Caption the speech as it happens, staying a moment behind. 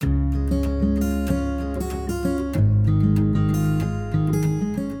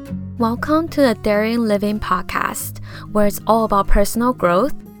Welcome to the Daring Living podcast, where it's all about personal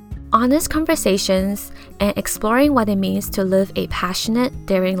growth, honest conversations, and exploring what it means to live a passionate,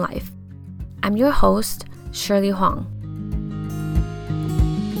 daring life. I'm your host, Shirley Huang.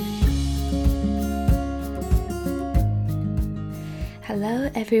 Hello,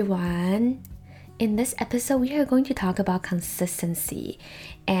 everyone. In this episode, we are going to talk about consistency.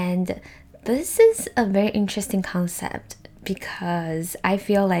 And this is a very interesting concept because I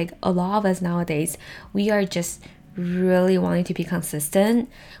feel like a lot of us nowadays, we are just really wanting to be consistent,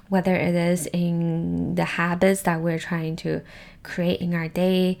 whether it is in the habits that we're trying to create in our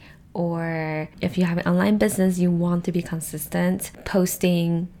day, or if you have an online business, you want to be consistent,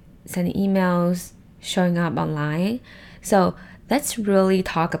 posting, sending emails, showing up online. So let's really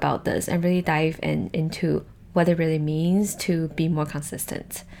talk about this and really dive into what it really means to be more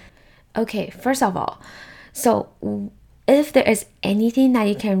consistent. Okay, first of all, so if there is anything that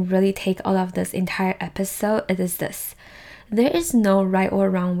you can really take out of this entire episode, it is this. There is no right or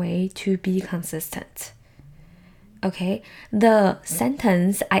wrong way to be consistent. Okay, the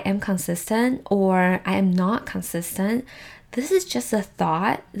sentence, I am consistent or I am not consistent, this is just a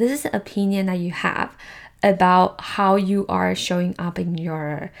thought. This is an opinion that you have about how you are showing up in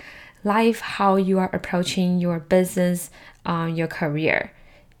your life, how you are approaching your business, your career,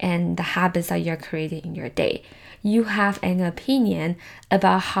 and the habits that you're creating in your day. You have an opinion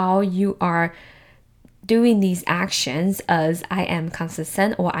about how you are doing these actions as I am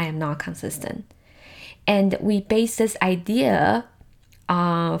consistent or I am not consistent. And we base this idea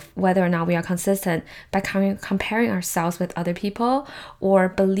of whether or not we are consistent by comparing ourselves with other people or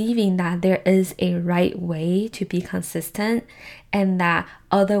believing that there is a right way to be consistent and that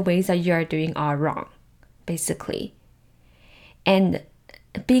other ways that you are doing are wrong, basically. And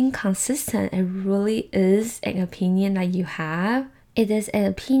being consistent, it really is an opinion that you have. It is an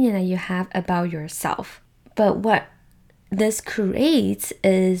opinion that you have about yourself. But what this creates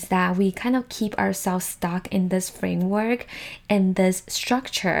is that we kind of keep ourselves stuck in this framework and this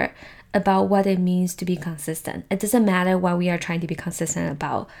structure about what it means to be consistent. It doesn't matter what we are trying to be consistent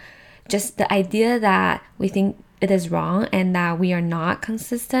about. Just the idea that we think it is wrong and that we are not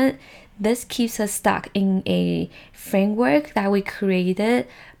consistent, this keeps us stuck in a framework that we created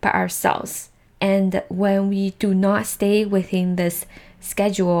by ourselves. And when we do not stay within this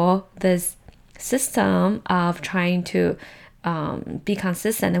schedule, this system of trying to be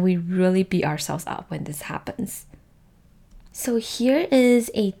consistent, and we really beat ourselves up when this happens. So here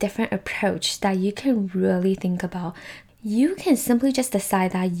is a different approach that you can really think about. You can simply just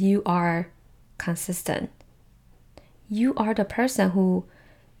decide that you are consistent. You are the person who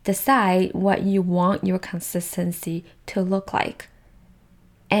decide what you want your consistency to look like.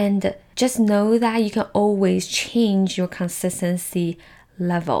 And just know that you can always change your consistency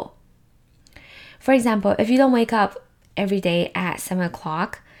level. For example, if you don't wake up every day at 7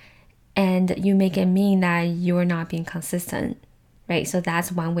 o'clock and you make it mean that you're not being consistent, right? So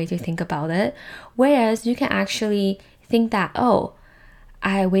that's one way to think about it. Whereas you can actually think that, oh,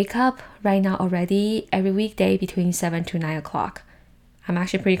 I wake up right now already every weekday between 7 to 9 o'clock. I'm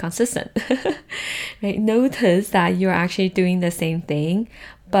actually pretty consistent, right? Notice that you're actually doing the same thing,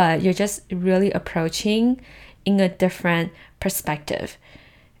 but you're just really approaching in a different perspective,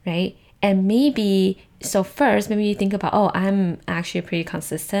 right? And maybe you think about, oh, I'm actually pretty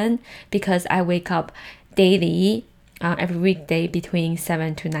consistent because I wake up daily every weekday between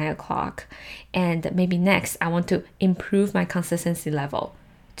 7 to 9 o'clock. And maybe next, I want to improve my consistency level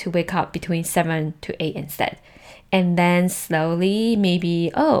to wake up between 7 to 8 instead. And then slowly,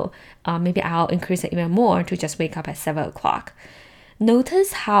 maybe I'll increase it even more to just wake up at 7 o'clock.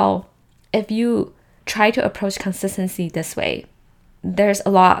 Notice how if you try to approach consistency this way, there's a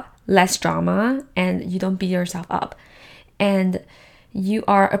lot less drama and you don't beat yourself up. And you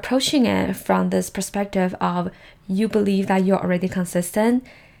are approaching it from this perspective of you believe that you're already consistent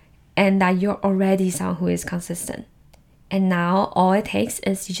and that you're already someone who is consistent. And now all it takes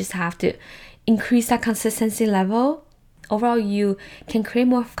is you just have to increase that consistency level. Overall, you can create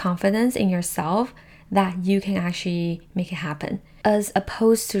more confidence in yourself that you can actually make it happen, as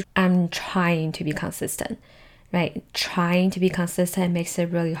opposed to I'm trying to be consistent, right? Trying to be consistent makes it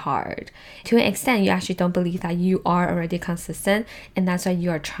really hard. To an extent, you actually don't believe that you are already consistent, and that's why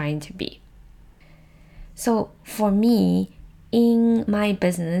you are trying to be. So for me, in my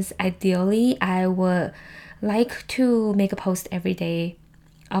business, ideally, I would like to make a post every day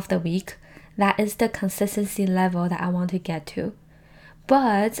of the week. That is the consistency level that I want to get to.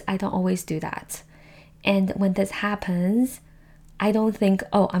 But I don't always do that. And when this happens, I don't think,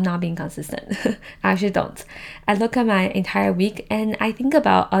 oh, I'm not being consistent. I actually don't. I look at my entire week and I think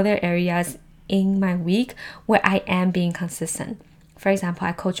about other areas in my week where I am being consistent. For example,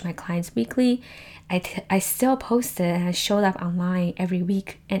 I coach my clients weekly. I still post it and I showed up online every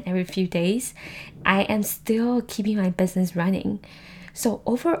week and every few days. I am still keeping my business running. So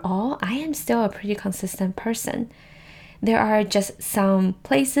overall, I am still a pretty consistent person. There are just some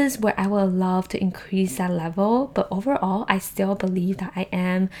places where I would love to increase that level, but overall, I still believe that I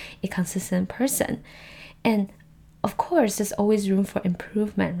am a consistent person. And of course, there's always room for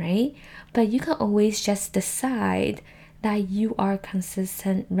improvement, right? But you can always just decide that you are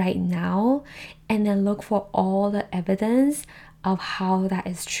consistent right now and then look for all the evidence of how that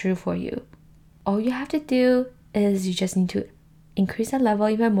is true for you. All you have to do is you just need to increase that level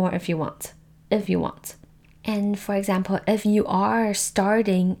even more if you want. And for example, if you are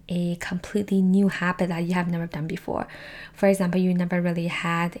starting a completely new habit that you have never done before, for example, you never really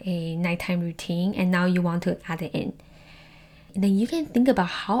had a nighttime routine and now you want to add it in, then you can think about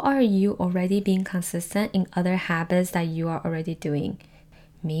how are you already being consistent in other habits that you are already doing.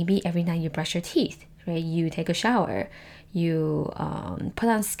 Maybe every night you brush your teeth, right? You take a shower, you put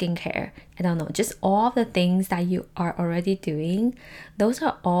on skincare. I don't know, just all the things that you are already doing. Those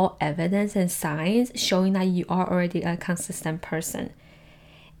are all evidence and signs showing that you are already a consistent person.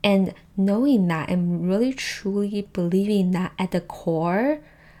 And knowing that and really truly believing that at the core,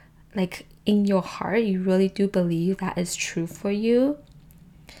 like in your heart, you really do believe that is true for you,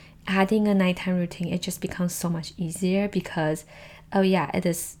 adding a nighttime routine, it just becomes so much easier because, oh yeah, it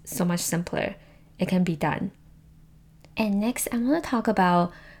is so much simpler. It can be done. And next, I want to talk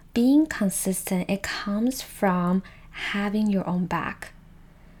about being consistent. It comes from having your own back.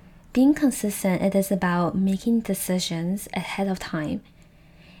 Being consistent, it is about making decisions ahead of time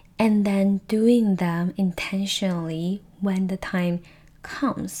and then doing them intentionally when the time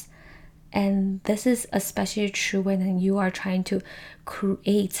comes. And this is especially true when you are trying to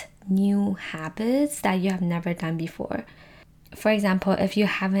create new habits that you have never done before. For example, if you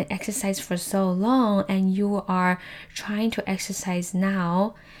haven't exercised for so long and you are trying to exercise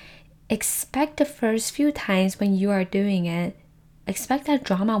now, expect the first few times when you are doing it, expect that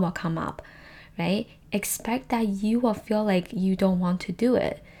drama will come up, right? Expect that you will feel like you don't want to do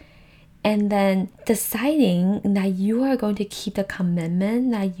it. And then deciding that you are going to keep the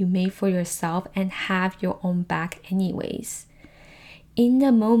commitment that you made for yourself and have your own back anyways. In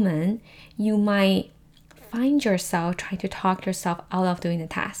the moment, you might find yourself trying to talk yourself out of doing the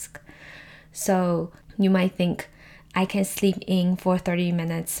task. So you might think, I can sleep in for 30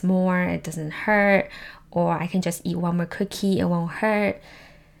 minutes more, it doesn't hurt, or I can just eat one more cookie, it won't hurt.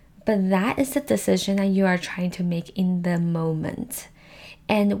 But that is the decision that you are trying to make in the moment.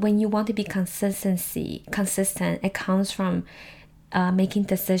 And when you want to be consistent, it comes from making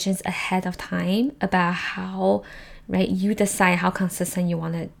decisions ahead of time about how, right, you decide how consistent you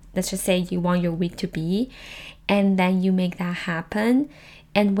want to, let's just say you want your week to be, and then you make that happen.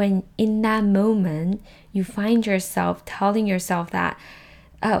 And when in that moment, you find yourself telling yourself that,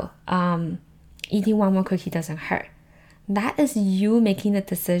 eating one more cookie doesn't hurt. That is you making the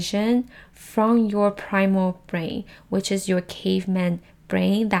decision from your primal brain, which is your caveman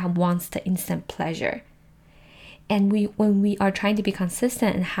brain that wants the instant pleasure. And when we are trying to be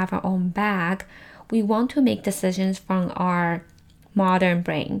consistent and have our own back, we want to make decisions from our modern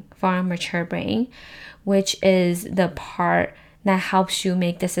brain, from our mature brain, which is the part that helps you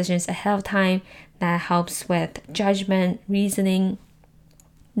make decisions ahead of time, that helps with judgment, reasoning.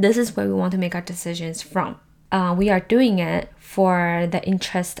 This is where we want to make our decisions from. We are doing it for the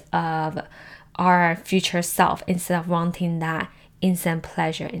interest of our future self instead of wanting that instant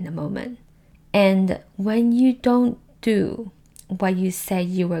pleasure in the moment. And when you don't do what you said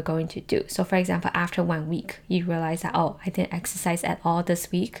you were going to do, so for example, after 1 week, you realize that, I didn't exercise at all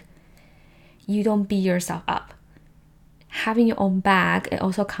this week, you don't beat yourself up. Having your own back, it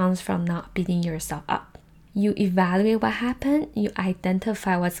also comes from not beating yourself up. You evaluate what happened, you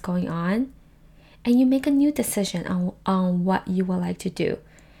identify what's going on, and you make a new decision on what you would like to do.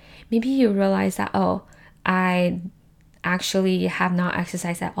 Maybe you realize that, I actually have not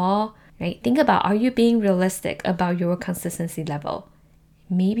exercised at all, right? Think about, are you being realistic about your consistency level?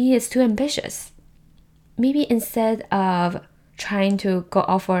 Maybe it's too ambitious. Maybe instead of trying to go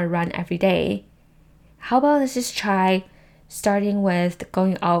out for a run every day, how about let's just try starting with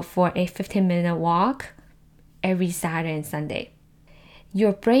going out for a 15-minute walk every Saturday and Sunday.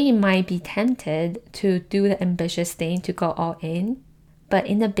 Your brain might be tempted to do the ambitious thing, to go all in, but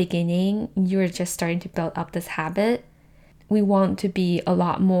in the beginning, you're just starting to build up this habit. we want to be a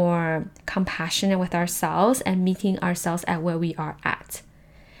lot more compassionate with ourselves and meeting ourselves at where we are at.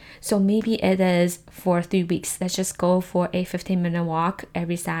 So maybe it is for 3 weeks. Let's just go for a 15-minute walk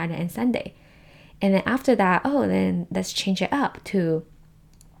every Saturday and Sunday. And then after that, then let's change it up to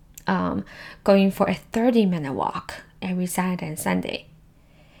going for a 30-minute walk every Saturday and Sunday.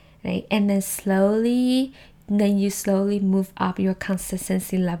 Right? And then you slowly move up your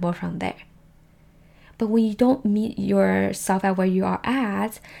consistency level from there. But when you don't meet yourself at where you are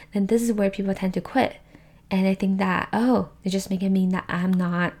at, then this is where people tend to quit. And they think that, they just make it mean that I'm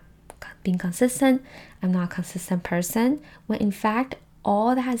not being consistent, I'm not a consistent person, when in fact,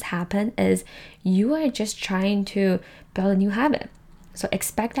 all that has happened is you are just trying to build a new habit. So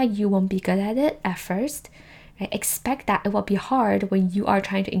expect that you won't be good at it at first. Right? Expect that it will be hard when you are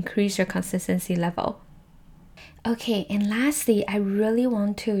trying to increase your consistency level. Okay, and lastly, I really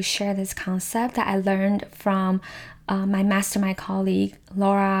want to share this concept that I learned from my mastermind colleague,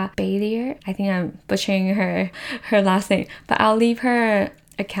 Laura Bailey. I think I'm butchering her last name, but I'll leave her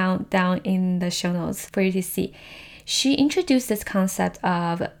account down in the show notes for you to see. She introduced this concept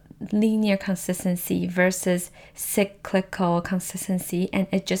of linear consistency versus cyclical consistency, and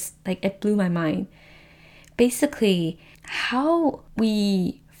it blew my mind. Basically, how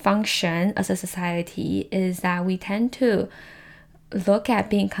we function as a society is that we tend to look at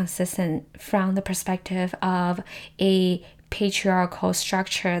being consistent from the perspective of a patriarchal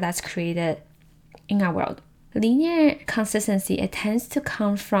structure that's created in our world. Linear consistency, it tends to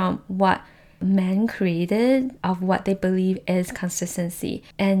come from what men created of what they believe is consistency.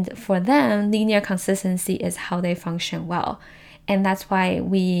 And for them, linear consistency is how they function well. And that's why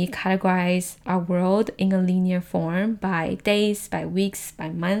we categorize our world in a linear form by days, by weeks, by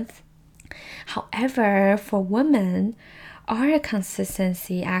month. However, for women, our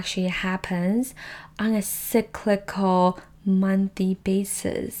consistency actually happens on a cyclical monthly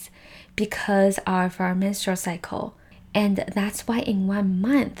basis because of our menstrual cycle. And that's why in 1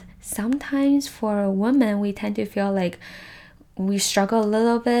 month, sometimes for women, we tend to feel like we struggle a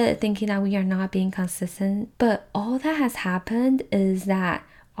little bit thinking that we are not being consistent. But all that has happened is that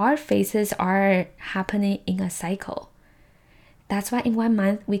our phases are happening in a cycle. That's why in 1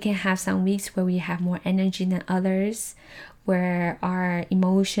 month, we can have some weeks where we have more energy than others, where our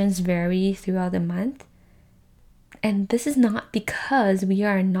emotions vary throughout the month. And this is not because we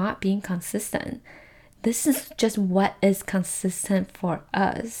are not being consistent. This is just what is consistent for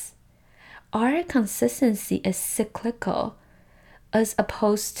us. Our consistency is cyclical as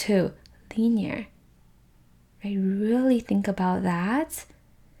opposed to linear. Right? Really think about that.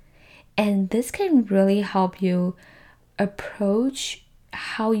 And this can really help you approach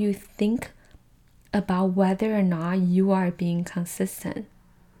how you think about whether or not you are being consistent.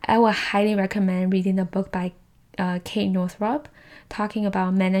 I would highly recommend reading the book by Kate Northrup, talking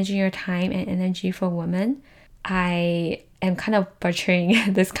about managing your time and energy for women. I am kind of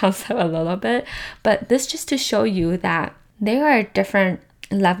butchering this concept a little bit, but this just to show you that there are different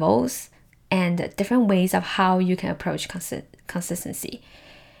levels and different ways of how you can approach consistency.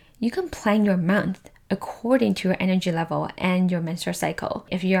 You can plan your month according to your energy level and your menstrual cycle.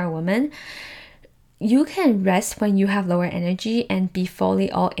 If you're a woman, you can rest when you have lower energy and be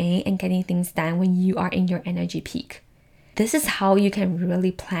fully all in and getting things done when you are in your energy peak. This is how you can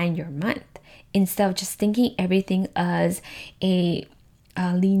really plan your month instead of just thinking everything as a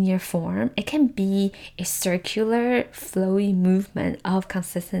linear form. It can be a circular, flowy movement of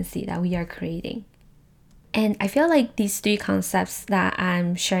consistency that we are creating. And I feel like these 3 concepts that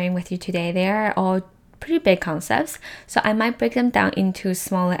I'm sharing with you today, they are all pretty big concepts, so I might break them down into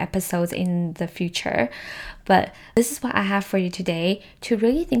smaller episodes in the future. But this is what I have for you today to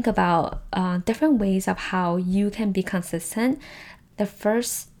really think about different ways of how you can be consistent. The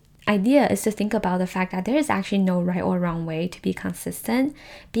first idea is to think about the fact that there is actually no right or wrong way to be consistent.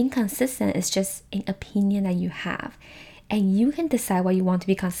 Being consistent is just an opinion that you have. And you can decide what you want to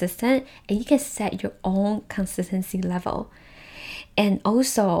be consistent, and you can set your own consistency level. And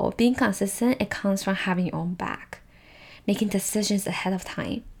also, being consistent, it comes from having your own back, making decisions ahead of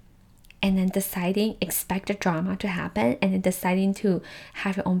time, and then deciding, expect the drama to happen, and then deciding to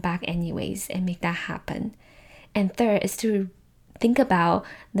have your own back anyways and make that happen. And third is to think about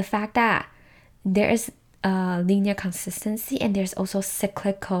the fact that there is a linear consistency and there's also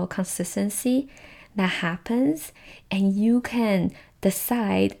cyclical consistency that happens, and you can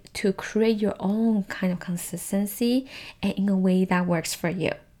decide to create your own kind of consistency and in a way that works for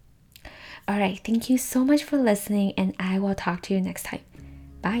you. All right, thank you so much for listening, and I will talk to you next time.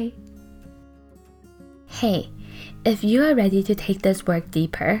 Bye. Hey, If you are ready to take this work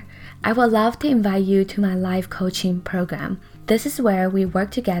deeper, I would love to invite you to my live coaching program. This is where we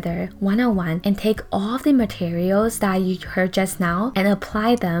work together one-on-one and take all of the materials that you heard just now and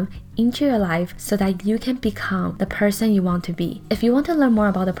apply them into your life so that you can become the person you want to be. If you want to learn more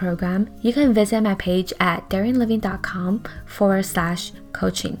about the program, you can visit my page at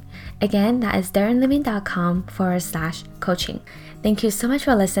darrenliving.com/coaching. Again, that is darrenliving.com/coaching. Thank you so much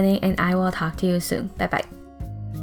for listening, and I will talk to you soon. Bye bye.